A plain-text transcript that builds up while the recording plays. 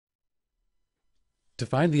To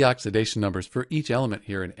find the oxidation numbers for each element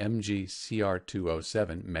here in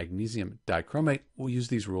MgCr2O7, magnesium dichromate, we'll use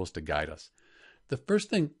these rules to guide us. The first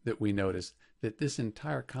thing that we notice that this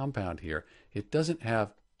entire compound here, it doesn't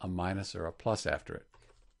have a minus or a plus after it.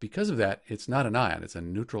 Because of that, it's not an ion, it's a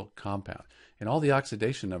neutral compound. And all the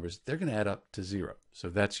oxidation numbers, they're going to add up to 0, so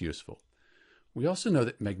that's useful. We also know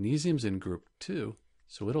that magnesium's in group 2,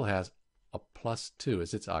 so it'll have a +2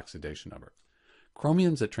 as its oxidation number.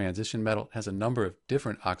 Chromium's a transition metal, has a number of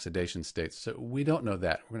different oxidation states, so we don't know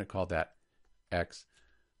that. We're going to call that X.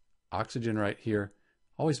 Oxygen right here,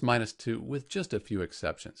 always -2 with just a few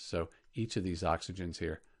exceptions. So each of these oxygens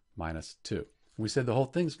here, -2. We said the whole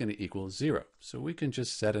thing's going to equal 0, so we can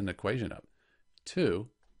just set an equation up.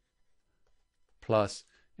 2 plus,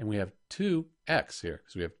 and we have 2x here,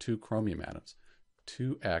 because we have 2 chromium atoms.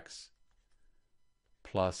 2x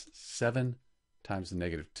plus 7 times the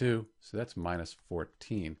 -2, so that's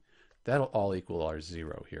 -14. That'll all equal our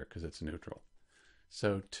 0 here because it's neutral.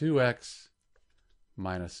 So 2x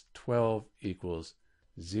minus 12 equals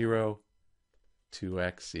 0,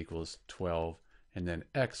 2x equals 12, and then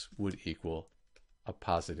x would equal a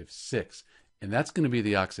 +6. And that's going to be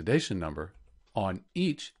the oxidation number on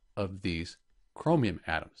each of these chromium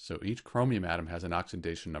atoms. So each chromium atom has an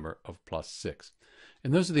oxidation number of +6.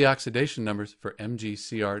 And those are the oxidation numbers for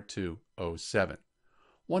MgCr2O7.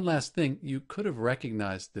 One last thing, you could have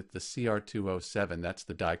recognized that the Cr2O7, that's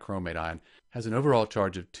the dichromate ion, has an overall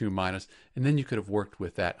charge of 2-, and then you could have worked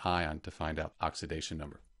with that ion to find out oxidation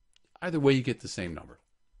number. Either way, you get the same number.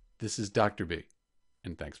 This is Dr. B,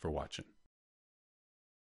 and thanks for watching.